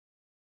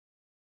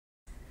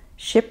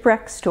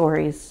Shipwreck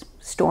stories,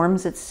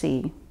 storms at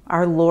sea.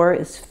 Our lore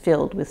is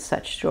filled with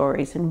such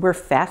stories, and we're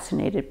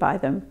fascinated by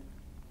them.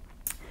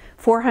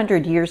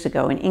 400 years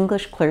ago, an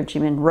English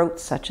clergyman wrote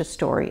such a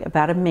story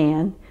about a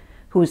man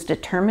who was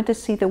determined to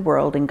see the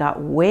world and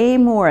got way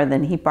more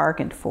than he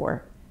bargained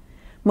for.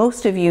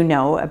 Most of you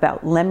know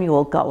about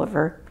Lemuel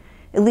Gulliver,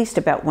 at least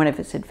about one of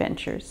his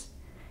adventures.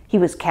 He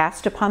was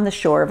cast upon the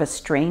shore of a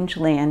strange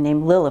land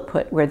named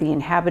Lilliput, where the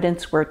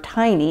inhabitants were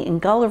tiny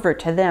and Gulliver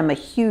to them a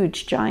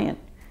huge giant.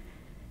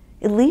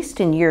 At least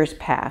in years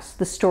past,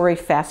 the story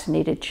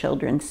fascinated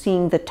children,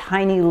 seeing the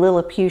tiny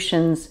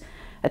Lilliputians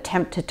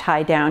attempt to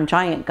tie down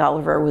giant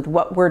Gulliver with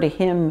what were to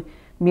him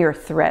mere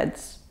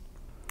threads.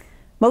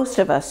 Most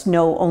of us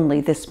know only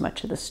this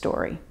much of the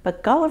story,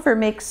 but Gulliver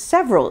makes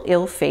several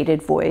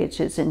ill-fated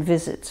voyages and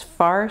visits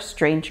far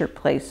stranger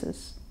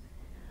places.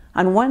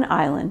 On one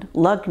island,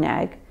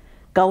 Lugnag,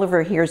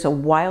 Gulliver hears a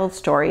wild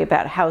story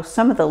about how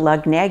some of the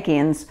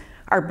Lugnagians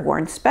are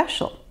born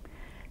special.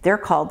 They're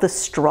called the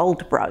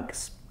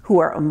Struldbrugs, who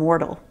are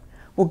immortal.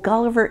 Well,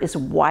 Gulliver is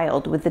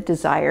wild with the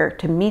desire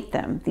to meet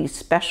them, these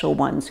special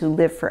ones who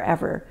live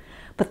forever.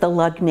 But the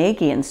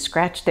Lugnagians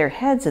scratch their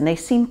heads and they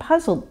seem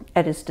puzzled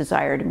at his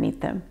desire to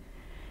meet them.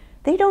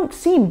 They don't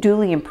seem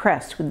duly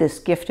impressed with this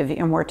gift of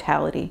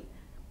immortality.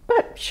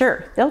 But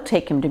sure, they'll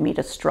take him to meet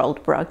a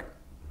Struldbrug.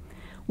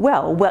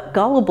 Well, what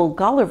gullible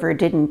Gulliver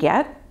didn't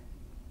get,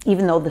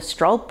 even though the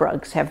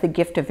Struldbrugs have the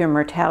gift of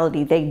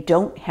immortality, they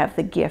don't have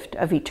the gift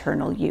of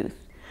eternal youth.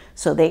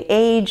 So they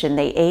age and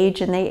they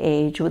age and they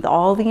age with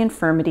all the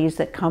infirmities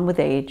that come with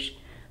age.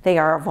 They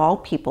are of all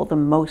people the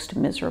most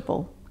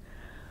miserable.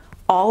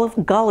 All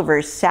of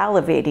Gulliver's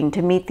salivating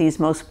to meet these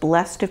most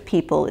blessed of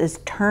people is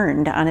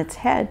turned on its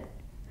head.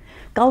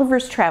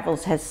 Gulliver's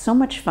Travels has so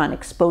much fun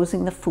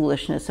exposing the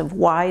foolishness of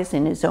wise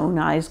in his own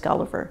eyes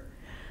Gulliver.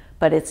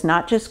 But it's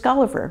not just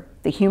Gulliver.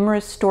 The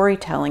humorous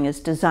storytelling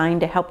is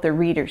designed to help the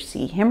reader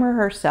see him or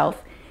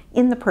herself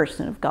in the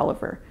person of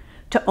Gulliver,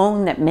 to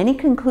own that many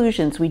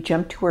conclusions we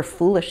jump to are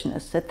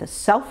foolishness, that the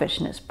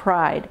selfishness,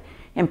 pride,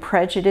 and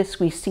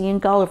prejudice we see in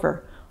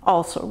Gulliver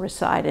also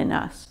reside in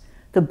us.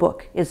 The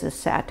book is a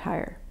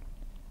satire.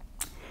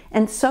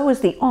 And so is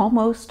the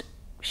almost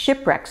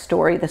shipwreck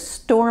story, the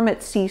storm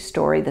at sea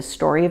story, the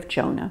story of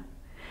Jonah.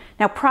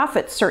 Now,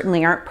 prophets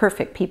certainly aren't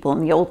perfect people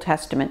in the Old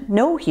Testament.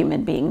 No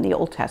human being in the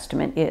Old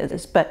Testament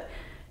is, but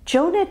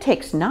Jonah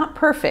takes not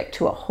perfect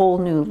to a whole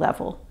new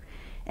level.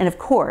 And of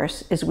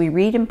course, as we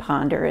read and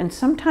ponder, and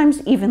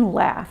sometimes even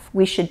laugh,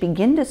 we should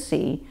begin to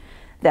see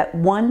that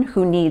one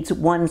who needs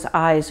one's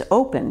eyes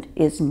opened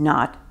is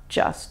not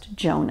just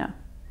Jonah.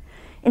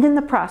 And in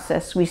the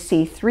process, we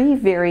see three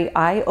very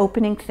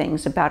eye-opening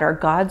things about our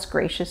God's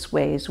gracious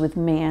ways with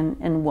man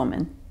and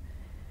woman.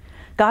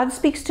 God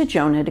speaks to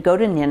Jonah to go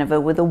to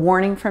Nineveh with a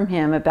warning from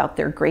him about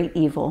their great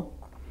evil.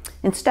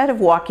 Instead of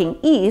walking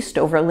east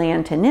over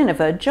land to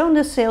Nineveh,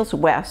 Jonah sails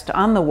west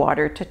on the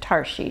water to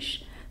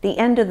Tarshish, the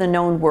end of the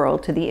known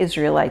world to the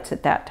Israelites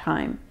at that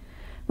time.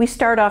 We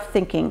start off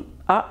thinking,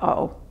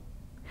 uh-oh.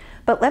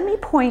 But let me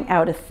point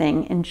out a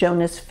thing in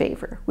Jonah's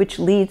favor, which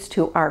leads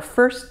to our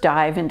first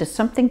dive into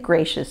something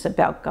gracious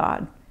about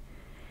God.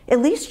 At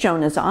least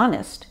Jonah's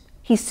honest.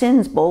 He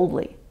sins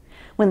boldly.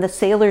 When the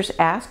sailors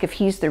ask if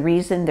he's the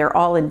reason they're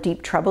all in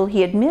deep trouble,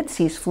 he admits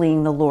he's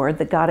fleeing the Lord,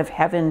 the God of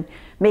heaven,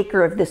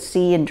 maker of the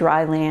sea and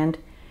dry land.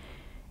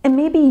 And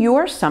maybe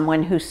you're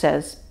someone who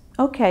says,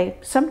 okay,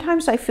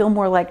 sometimes I feel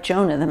more like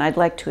Jonah than I'd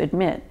like to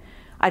admit.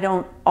 I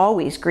don't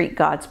always greet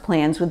God's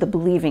plans with a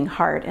believing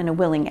heart and a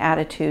willing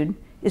attitude.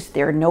 Is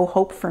there no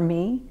hope for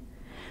me?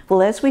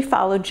 Well, as we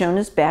follow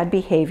Jonah's bad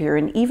behavior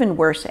and even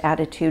worse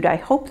attitude, I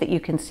hope that you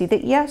can see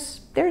that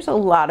yes, there's a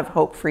lot of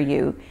hope for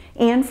you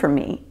and for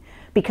me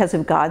because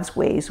of God's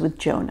ways with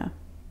Jonah.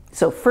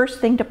 So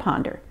first thing to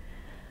ponder,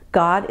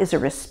 God is a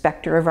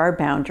respecter of our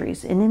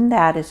boundaries, and in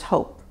that is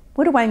hope.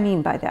 What do I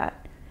mean by that?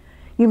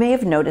 You may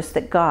have noticed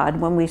that God,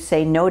 when we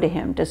say no to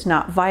him, does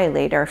not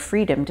violate our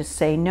freedom to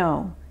say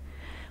no.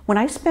 When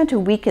I spent a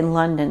week in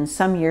London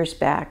some years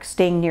back,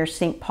 staying near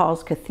St.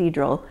 Paul's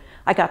Cathedral,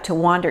 I got to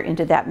wander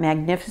into that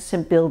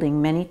magnificent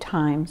building many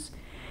times.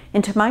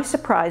 And to my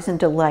surprise and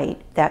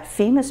delight, that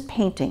famous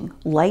painting,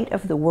 Light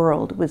of the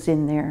World, was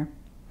in there.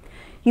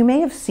 You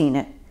may have seen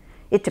it.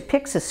 It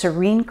depicts a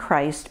serene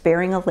Christ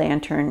bearing a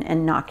lantern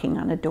and knocking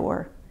on a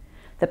door.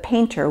 The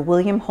painter,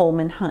 William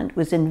Holman Hunt,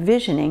 was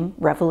envisioning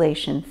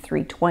Revelation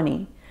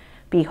 3:20.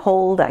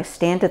 Behold, I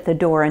stand at the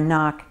door and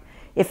knock.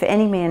 If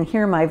any man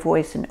hear my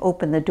voice and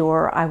open the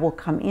door, I will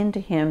come in to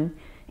him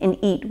and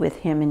eat with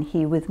him and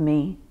he with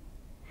me.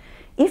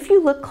 If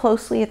you look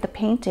closely at the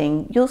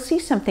painting, you'll see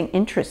something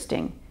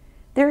interesting.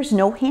 There is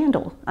no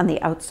handle on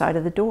the outside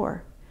of the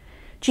door.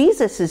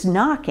 Jesus is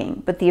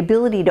knocking, but the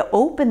ability to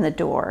open the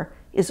door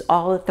is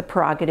all at the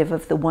prerogative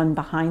of the one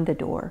behind the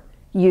door.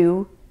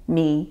 You,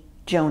 me,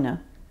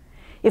 Jonah.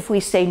 If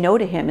we say no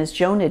to him as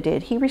Jonah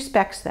did, he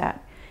respects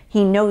that.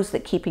 He knows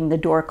that keeping the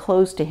door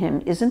closed to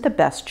him isn't the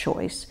best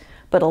choice,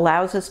 but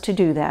allows us to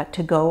do that,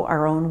 to go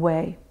our own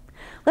way.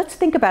 Let's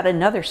think about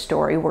another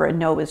story where a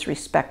no is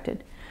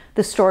respected,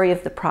 the story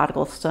of the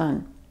prodigal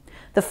son.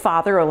 The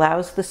father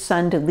allows the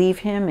son to leave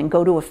him and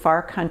go to a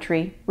far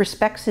country,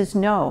 respects his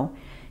no,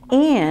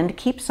 and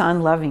keeps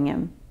on loving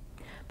him.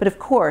 But of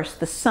course,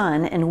 the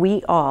son and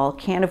we all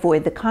can't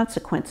avoid the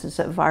consequences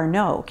of our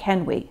no,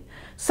 can we?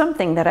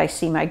 Something that I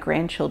see my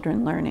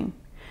grandchildren learning.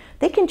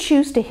 They can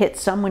choose to hit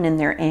someone in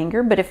their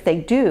anger, but if they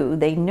do,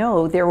 they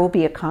know there will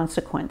be a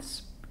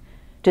consequence.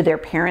 Do their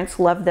parents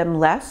love them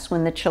less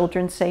when the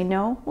children say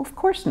no? Well, of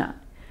course not.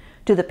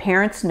 Do the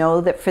parents know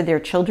that for their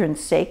children's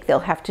sake they'll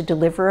have to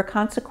deliver a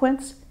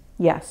consequence?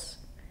 Yes.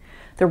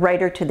 The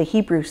writer to the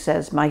Hebrews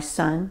says, "My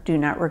son, do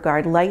not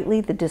regard lightly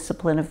the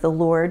discipline of the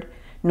Lord,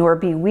 nor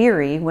be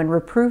weary when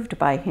reproved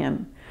by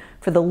him.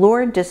 For the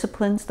Lord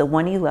disciplines the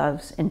one he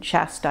loves and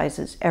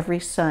chastises every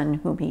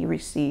son whom he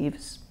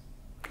receives."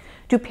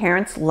 Do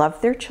parents love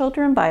their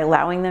children by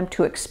allowing them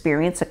to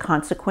experience a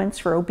consequence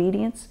for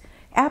obedience?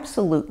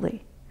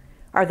 Absolutely.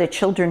 Are the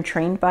children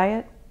trained by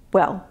it?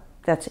 Well,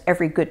 that's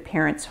every good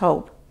parent's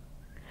hope.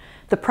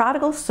 The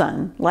prodigal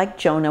son, like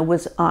Jonah,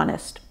 was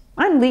honest.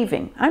 I'm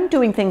leaving. I'm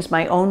doing things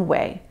my own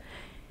way.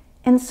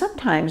 And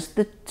sometimes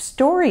the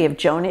story of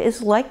Jonah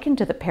is likened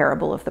to the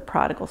parable of the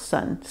prodigal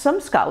son.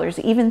 Some scholars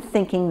even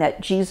thinking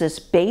that Jesus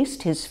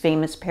based his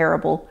famous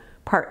parable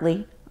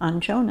partly on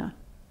Jonah.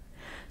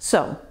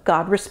 So,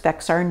 God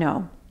respects our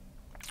no.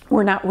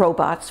 We're not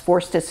robots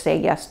forced to say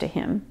yes to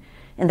him.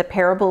 And the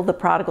parable of the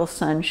prodigal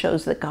son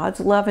shows that God's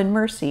love and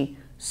mercy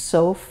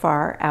so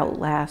far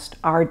outlast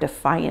our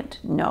defiant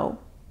no.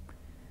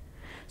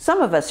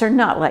 Some of us are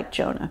not like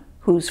Jonah,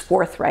 who's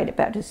forthright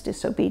about his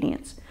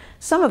disobedience.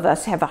 Some of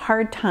us have a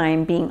hard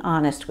time being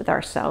honest with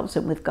ourselves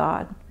and with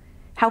God.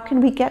 How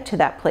can we get to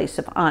that place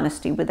of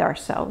honesty with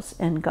ourselves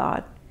and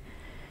God?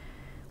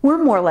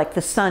 We're more like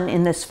the son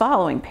in this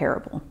following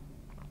parable.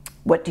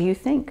 What do you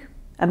think?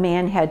 A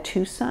man had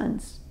 2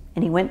 sons,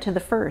 and he went to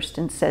the first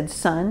and said,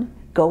 "Son,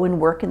 go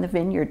and work in the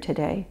vineyard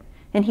today."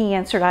 And he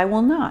answered, "I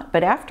will not."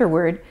 But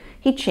afterward,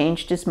 he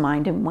changed his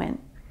mind and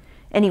went.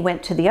 And he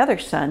went to the other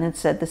son and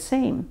said the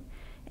same.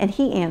 And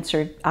he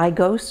answered, "I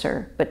go,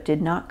 sir," but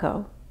did not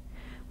go.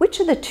 Which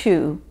of the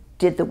 2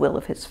 did the will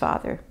of his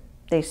father?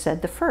 They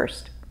said the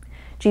first.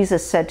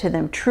 Jesus said to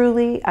them,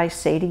 "Truly I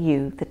say to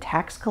you, the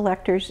tax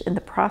collectors and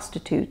the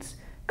prostitutes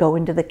go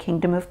into the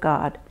kingdom of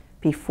God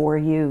before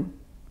you."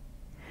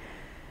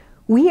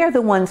 We are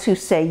the ones who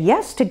say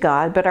yes to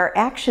God, but our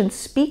actions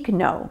speak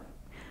no.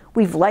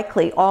 We've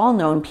likely all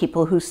known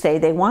people who say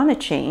they want to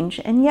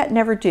change and yet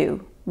never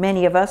do.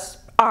 Many of us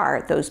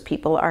are those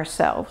people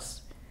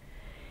ourselves.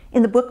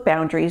 In the book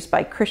Boundaries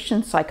by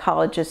Christian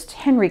psychologists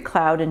Henry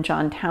Cloud and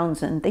John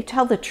Townsend, they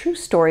tell the true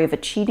story of a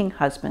cheating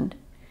husband.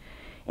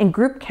 In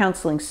group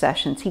counseling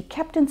sessions, he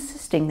kept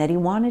insisting that he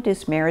wanted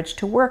his marriage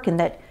to work and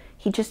that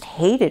he just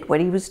hated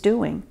what he was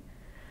doing.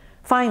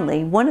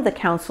 Finally, one of the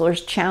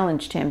counselors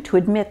challenged him to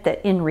admit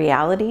that in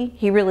reality,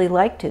 he really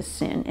liked his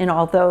sin, and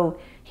although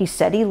he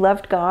said he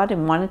loved God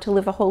and wanted to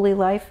live a holy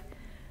life,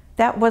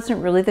 that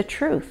wasn't really the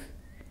truth.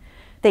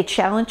 They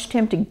challenged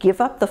him to give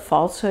up the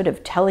falsehood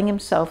of telling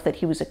himself that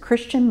he was a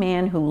Christian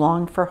man who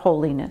longed for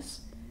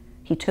holiness.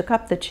 He took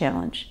up the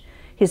challenge.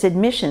 His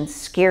admission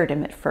scared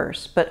him at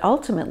first, but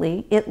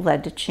ultimately it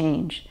led to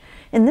change.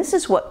 And this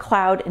is what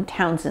Cloud and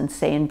Townsend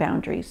say in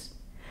Boundaries.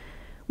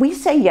 We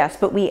say yes,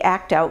 but we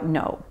act out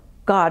no.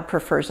 God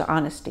prefers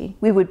honesty.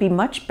 We would be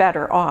much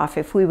better off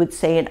if we would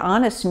say an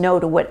honest no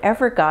to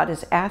whatever God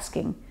is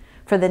asking,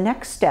 for the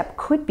next step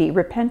could be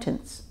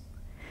repentance.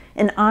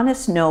 An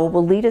honest no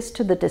will lead us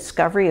to the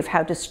discovery of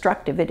how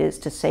destructive it is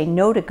to say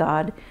no to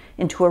God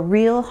and to a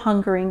real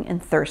hungering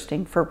and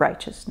thirsting for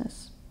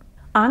righteousness.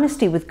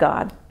 Honesty with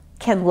God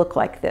can look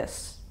like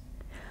this.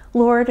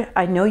 Lord,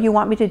 I know you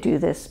want me to do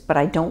this, but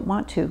I don't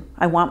want to.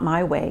 I want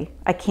my way.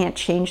 I can't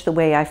change the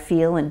way I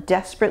feel and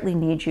desperately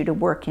need you to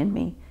work in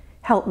me.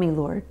 Help me,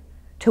 Lord,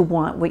 to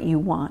want what you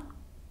want.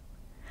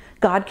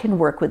 God can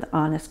work with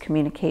honest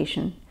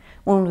communication.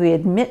 When we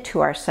admit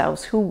to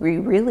ourselves who we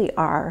really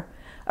are,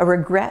 a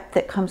regret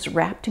that comes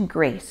wrapped in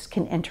grace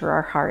can enter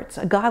our hearts,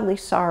 a godly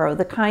sorrow,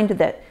 the kind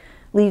that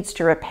leads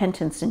to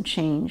repentance and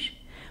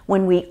change.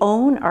 When we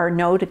own our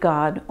no to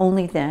God,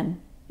 only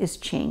then is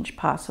change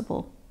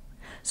possible.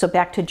 So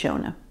back to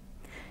Jonah.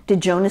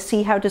 Did Jonah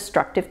see how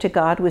destructive to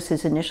God was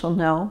his initial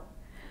no?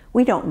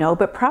 We don't know,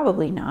 but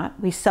probably not.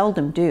 We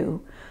seldom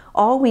do.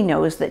 All we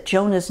know is that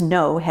Jonah's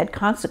no had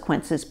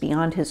consequences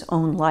beyond his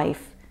own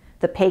life.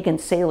 The pagan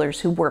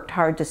sailors who worked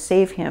hard to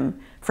save him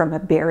from a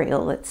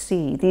burial at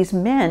sea. These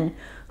men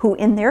who,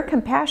 in their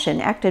compassion,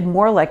 acted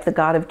more like the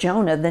God of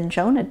Jonah than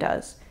Jonah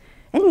does.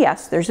 And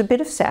yes, there's a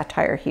bit of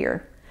satire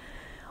here.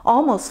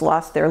 Almost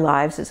lost their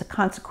lives as a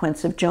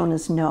consequence of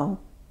Jonah's no.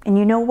 And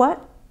you know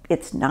what?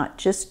 It's not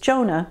just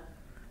Jonah.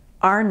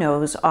 Our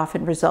no's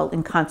often result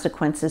in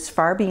consequences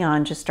far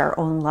beyond just our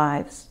own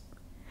lives.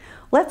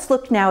 Let's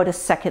look now at a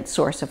second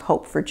source of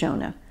hope for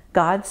Jonah,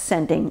 God's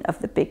sending of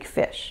the big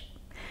fish.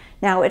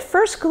 Now, at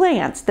first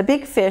glance, the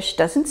big fish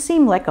doesn't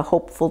seem like a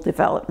hopeful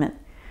development.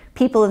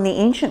 People in the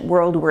ancient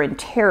world were in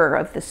terror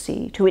of the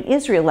sea. To an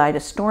Israelite, a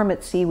storm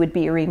at sea would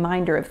be a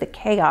reminder of the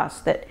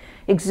chaos that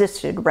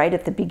existed right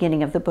at the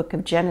beginning of the book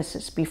of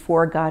Genesis,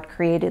 before God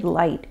created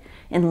light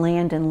and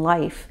land and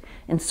life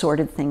and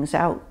sorted things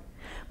out.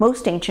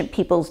 Most ancient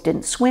peoples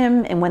didn't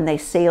swim, and when they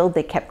sailed,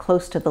 they kept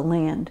close to the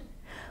land.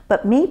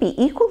 But maybe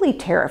equally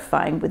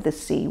terrifying with the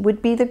sea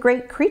would be the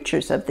great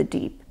creatures of the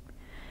deep.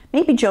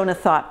 Maybe Jonah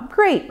thought,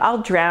 great,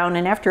 I'll drown,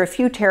 and after a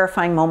few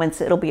terrifying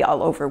moments, it'll be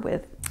all over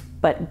with.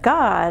 But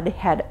God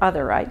had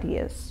other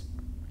ideas.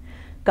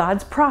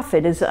 God's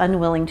prophet is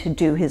unwilling to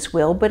do his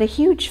will, but a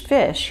huge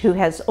fish who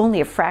has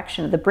only a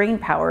fraction of the brain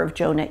power of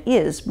Jonah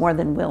is more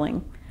than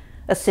willing.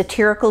 A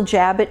satirical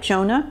jab at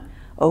Jonah?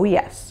 Oh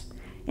yes.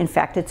 In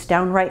fact, it's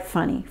downright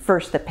funny.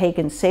 First, the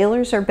pagan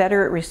sailors are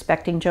better at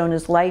respecting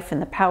Jonah's life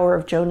and the power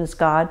of Jonah's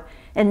God,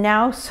 and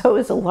now so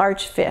is a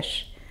large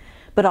fish.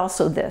 But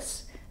also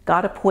this,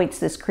 God appoints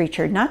this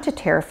creature not to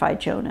terrify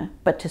Jonah,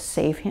 but to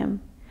save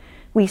him.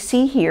 We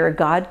see here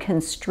God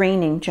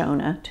constraining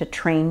Jonah to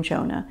train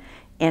Jonah,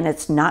 and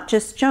it's not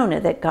just Jonah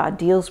that God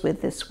deals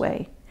with this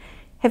way.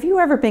 Have you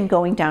ever been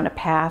going down a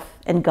path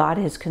and God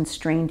has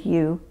constrained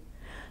you?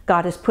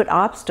 God has put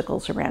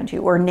obstacles around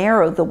you or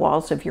narrowed the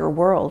walls of your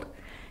world.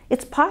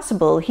 It's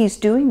possible he's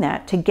doing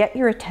that to get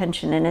your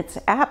attention, and it's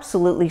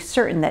absolutely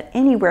certain that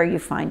anywhere you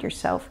find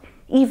yourself,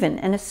 even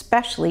and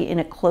especially in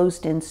a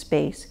closed-in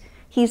space,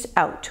 he's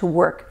out to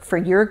work for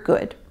your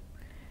good.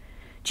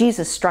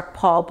 Jesus struck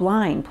Paul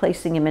blind,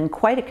 placing him in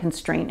quite a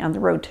constraint on the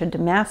road to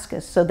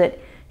Damascus so that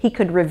he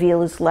could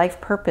reveal his life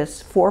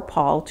purpose for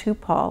Paul to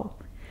Paul.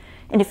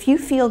 And if you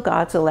feel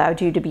God's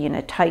allowed you to be in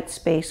a tight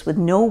space with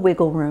no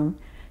wiggle room,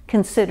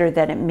 consider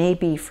that it may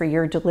be for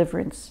your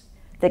deliverance,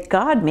 that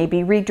God may be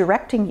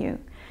redirecting you,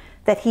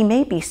 that he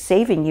may be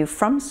saving you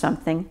from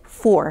something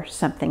for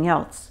something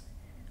else.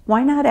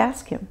 Why not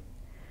ask him?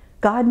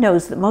 God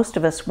knows that most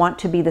of us want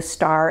to be the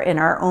star in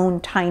our own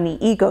tiny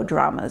ego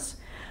dramas,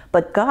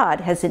 but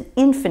God has an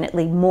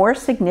infinitely more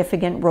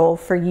significant role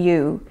for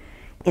you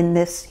in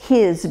this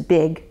his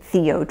big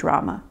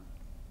theodrama.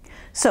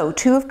 So,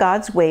 two of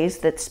God's ways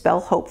that spell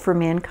hope for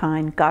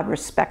mankind. God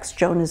respects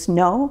Jonah's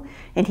no,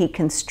 and he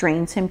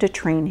constrains him to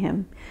train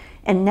him.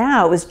 And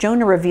now, as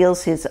Jonah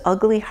reveals his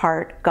ugly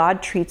heart,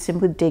 God treats him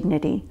with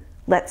dignity.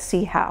 Let's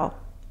see how.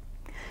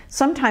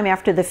 Sometime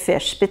after the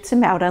fish spits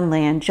him out on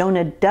land,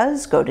 Jonah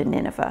does go to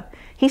Nineveh.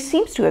 He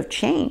seems to have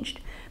changed.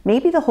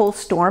 Maybe the whole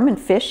storm and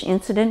fish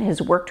incident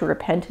has worked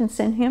repentance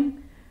in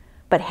him.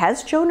 But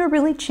has Jonah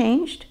really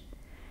changed?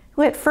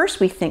 Well, at first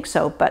we think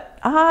so, but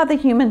the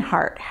human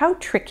heart, how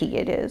tricky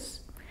it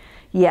is.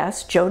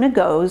 Yes, Jonah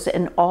goes,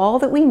 and all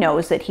that we know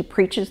is that he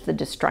preaches the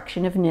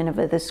destruction of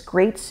Nineveh, this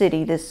great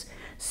city, this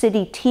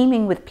city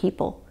teeming with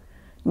people.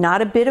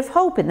 Not a bit of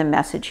hope in the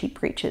message he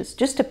preaches,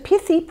 just a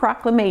pithy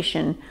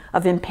proclamation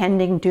of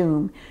impending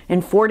doom.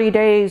 In 40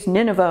 days,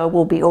 Nineveh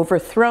will be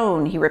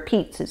overthrown, he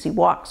repeats as he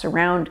walks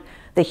around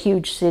the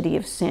huge city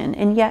of sin.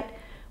 And yet,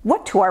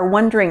 what to our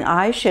wondering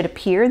eyes should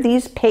appear,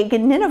 these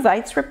pagan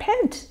Ninevites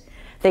repent.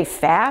 They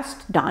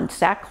fast, don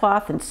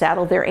sackcloth, and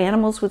saddle their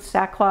animals with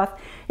sackcloth.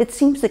 It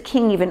seems the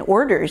king even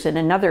orders, in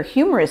another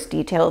humorous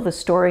detail of the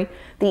story,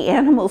 the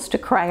animals to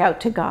cry out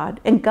to God.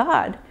 And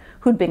God,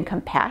 who'd been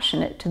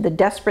compassionate to the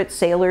desperate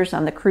sailors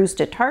on the cruise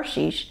to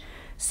Tarshish,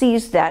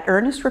 sees that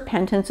earnest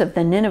repentance of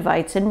the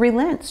Ninevites and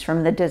relents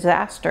from the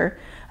disaster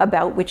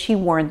about which he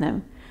warned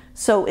them.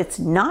 So it's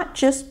not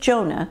just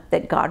Jonah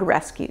that God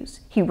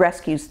rescues. He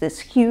rescues this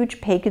huge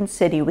pagan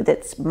city with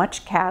its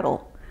much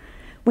cattle.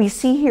 We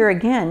see here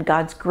again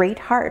God's great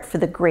heart for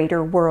the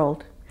greater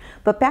world.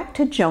 But back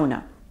to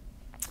Jonah.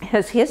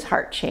 Has his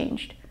heart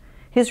changed?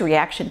 His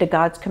reaction to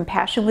God's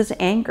compassion was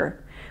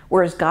anger.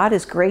 Whereas God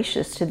is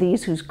gracious to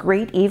these whose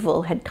great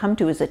evil had come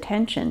to his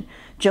attention,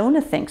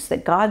 Jonah thinks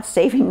that God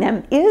saving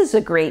them is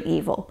a great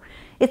evil.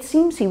 It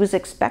seems he was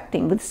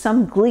expecting with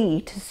some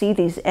glee to see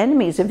these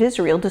enemies of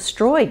Israel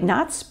destroyed,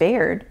 not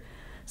spared.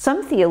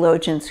 Some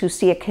theologians who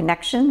see a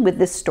connection with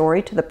this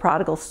story to the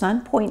prodigal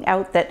son point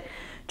out that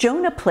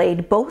Jonah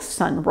played both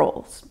son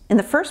roles. In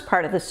the first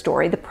part of the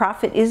story, the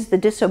prophet is the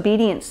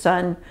disobedient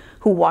son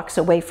who walks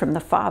away from the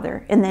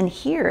father. And then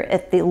here,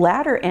 at the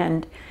latter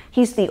end,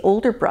 he's the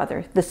older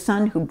brother, the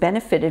son who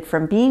benefited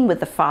from being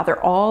with the father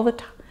all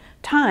the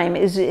time,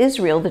 as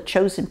Israel, the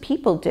chosen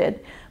people,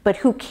 did, but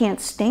who can't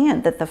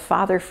stand that the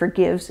father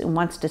forgives and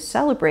wants to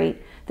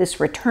celebrate this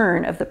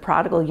return of the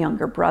prodigal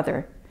younger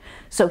brother.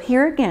 So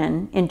here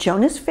again, in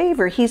Jonah's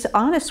favor, he's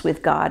honest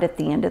with God at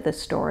the end of the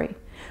story.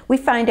 We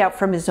find out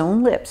from his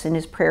own lips in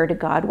his prayer to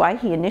God why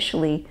he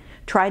initially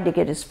tried to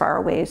get as far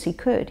away as he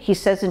could. He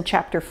says in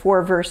chapter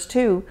 4, verse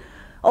 2,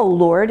 "O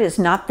Lord, is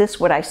not this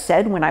what I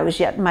said when I was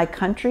yet in my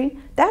country?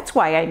 That's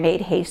why I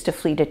made haste to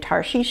flee to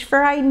Tarshish,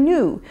 for I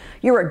knew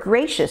you're a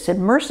gracious and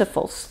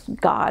merciful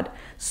God,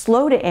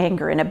 slow to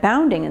anger and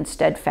abounding in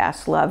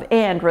steadfast love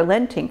and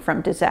relenting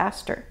from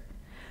disaster."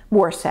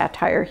 More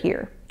satire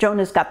here.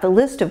 Jonah's got the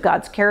list of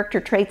God's character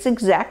traits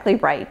exactly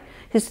right.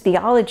 His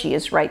theology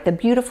is right, the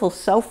beautiful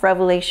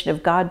self-revelation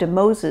of God to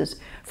Moses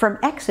from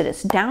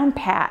Exodus down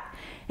pat.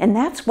 And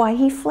that's why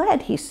he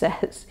fled, he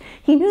says.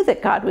 He knew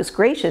that God was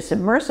gracious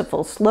and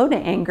merciful, slow to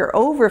anger,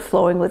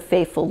 overflowing with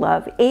faithful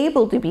love,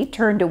 able to be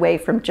turned away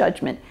from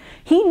judgment.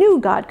 He knew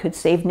God could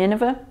save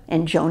Nineveh,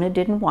 and Jonah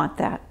didn't want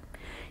that.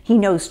 He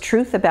knows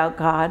truth about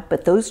God,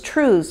 but those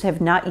truths have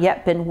not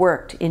yet been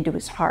worked into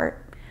his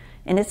heart.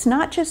 And it's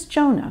not just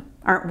Jonah.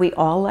 Aren't we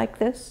all like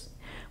this?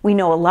 We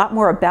know a lot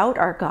more about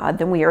our God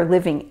than we are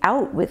living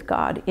out with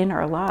God in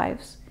our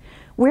lives.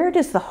 Where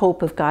does the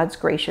hope of God's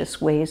gracious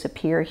ways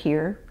appear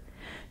here?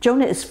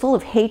 Jonah is full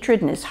of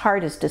hatred and his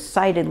heart is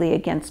decidedly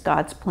against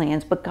God's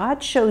plans, but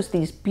God shows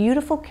these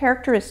beautiful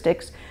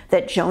characteristics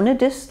that Jonah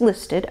just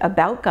listed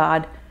about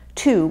God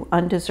to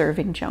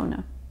undeserving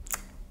Jonah.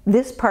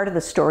 This part of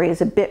the story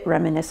is a bit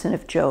reminiscent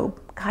of Job.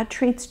 God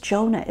treats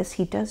Jonah as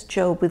he does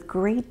Job with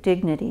great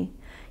dignity.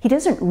 He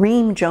doesn't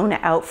ream Jonah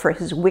out for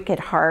his wicked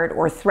heart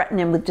or threaten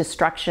him with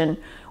destruction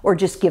or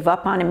just give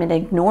up on him and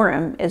ignore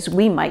him as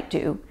we might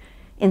do.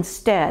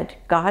 Instead,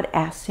 God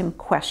asks him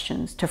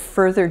questions to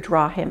further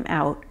draw him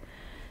out.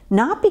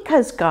 Not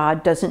because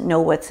God doesn't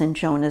know what's in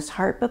Jonah's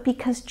heart, but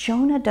because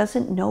Jonah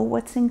doesn't know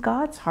what's in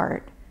God's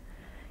heart.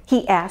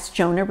 He asked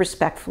Jonah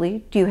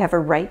respectfully, "Do you have a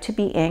right to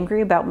be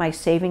angry about my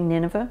saving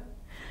Nineveh?"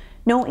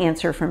 No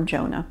answer from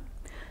Jonah.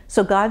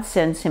 So God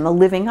sends him a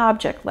living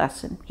object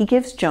lesson. He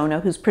gives Jonah,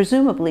 who's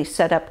presumably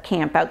set up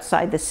camp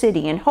outside the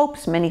city, in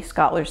hopes many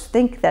scholars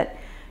think that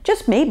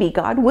just maybe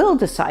God will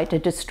decide to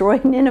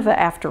destroy Nineveh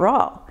after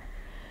all.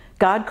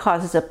 God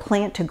causes a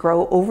plant to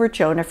grow over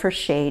Jonah for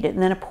shade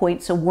and then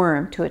appoints a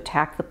worm to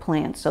attack the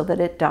plant so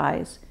that it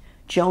dies.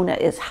 Jonah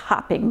is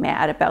hopping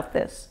mad about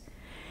this.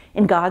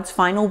 In God's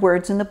final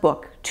words in the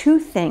book, two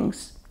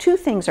things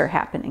are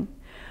happening.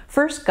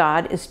 First,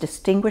 God is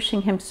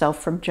distinguishing himself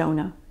from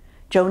Jonah.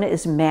 Jonah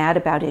is mad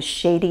about his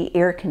shady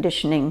air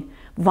conditioning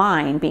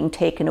vine being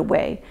taken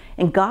away,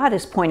 and God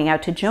is pointing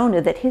out to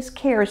Jonah that his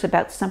care is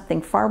about something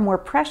far more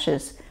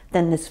precious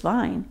than this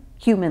vine,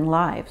 human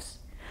lives.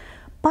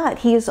 But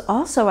he is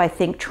also, I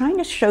think, trying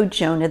to show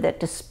Jonah that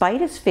despite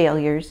his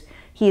failures,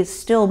 he is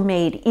still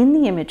made in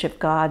the image of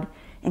God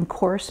and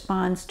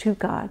corresponds to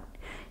God.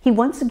 He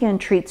once again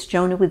treats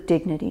Jonah with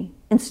dignity.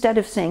 Instead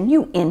of saying,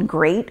 "You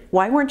ingrate,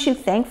 why weren't you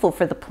thankful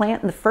for the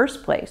plant in the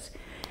first place?"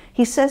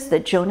 He says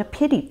that Jonah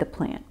pitied the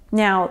plant.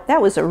 Now,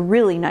 that was a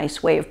really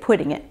nice way of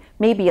putting it.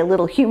 Maybe a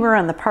little humor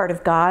on the part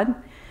of God,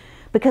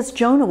 because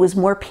Jonah was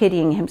more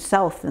pitying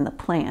himself than the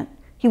plant.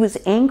 He was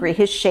angry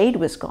his shade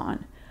was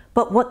gone.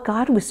 But what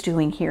God was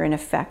doing here, in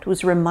effect,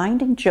 was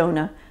reminding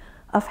Jonah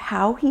of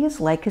how he is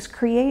like his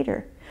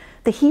Creator.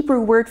 The Hebrew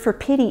word for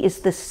pity is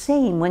the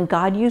same when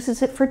God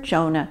uses it for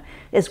Jonah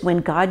as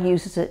when God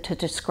uses it to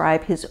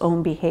describe his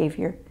own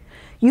behavior.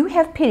 You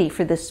have pity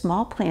for this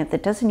small plant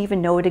that doesn't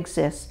even know it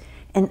exists,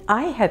 and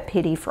I have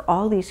pity for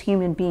all these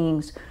human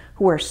beings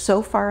who are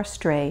so far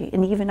astray,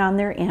 and even on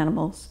their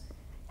animals.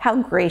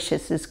 How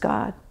gracious is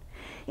God.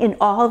 In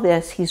all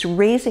this, he's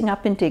raising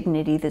up in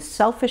dignity this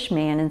selfish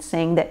man and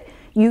saying that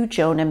you,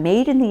 Jonah,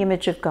 made in the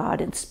image of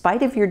God, in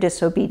spite of your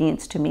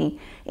disobedience to me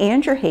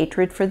and your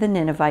hatred for the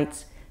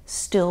Ninevites,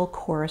 still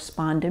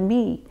correspond to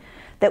me.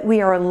 That we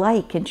are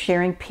alike in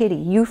sharing pity.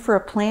 You for a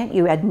plant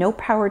you had no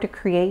power to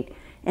create,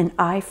 and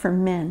I for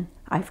men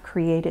I've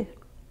created.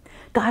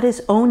 God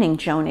is owning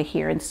Jonah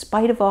here. In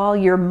spite of all,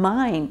 you're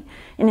mine.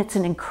 And it's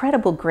an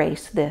incredible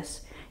grace,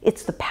 this.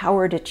 It's the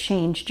power to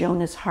change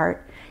Jonah's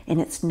heart.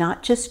 And it's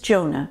not just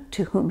Jonah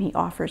to whom he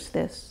offers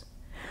this.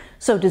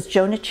 So does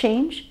Jonah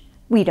change?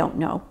 We don't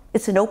know.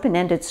 It's an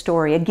open-ended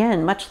story,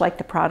 again, much like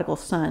the prodigal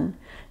son.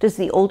 Does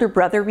the older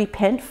brother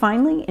repent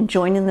finally and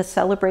join in the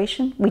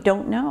celebration? We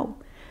don't know.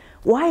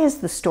 Why is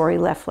the story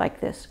left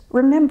like this?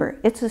 Remember,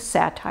 it's a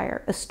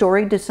satire, a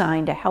story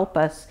designed to help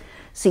us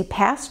see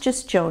past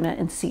just Jonah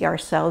and see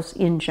ourselves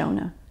in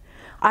Jonah.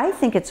 I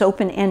think it's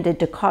open-ended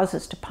to cause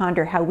us to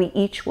ponder how we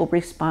each will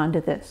respond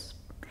to this.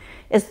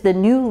 As the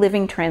New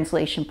Living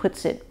Translation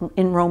puts it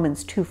in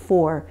Romans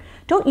 2:4,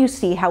 don't you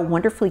see how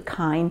wonderfully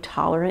kind,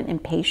 tolerant,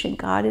 and patient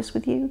God is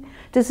with you?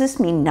 Does this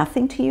mean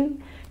nothing to you?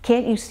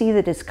 Can't you see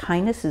that his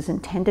kindness is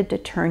intended to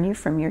turn you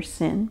from your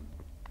sin?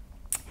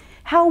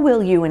 How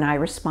will you and I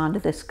respond to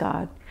this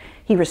God?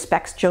 He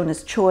respects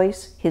Jonah's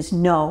choice, his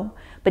no,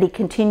 but he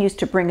continues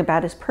to bring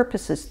about his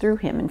purposes through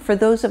him. And for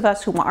those of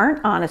us who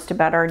aren't honest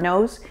about our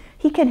no's,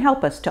 he can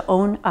help us to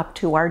own up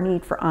to our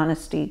need for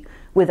honesty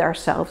with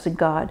ourselves and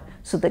God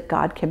so that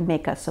God can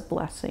make us a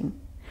blessing.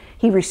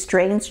 He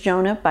restrains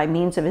Jonah by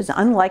means of his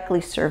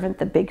unlikely servant,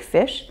 the big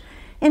fish,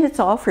 and it's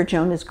all for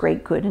Jonah's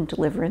great good and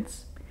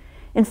deliverance.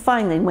 And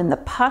finally, when the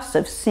pus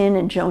of sin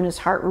in Jonah's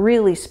heart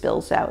really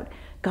spills out,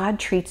 God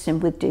treats him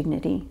with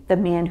dignity, the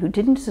man who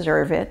didn't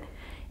deserve it,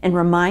 and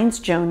reminds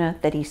Jonah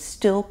that he's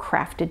still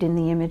crafted in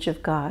the image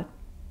of God.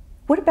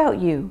 What about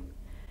you?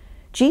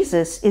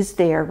 Jesus is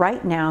there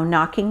right now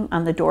knocking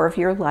on the door of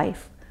your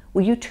life.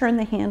 Will you turn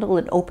the handle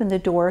and open the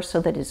door so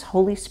that his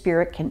Holy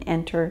Spirit can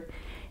enter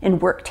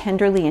and work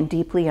tenderly and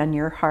deeply on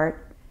your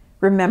heart?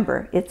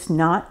 Remember, it's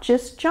not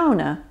just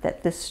Jonah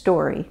that this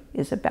story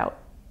is about.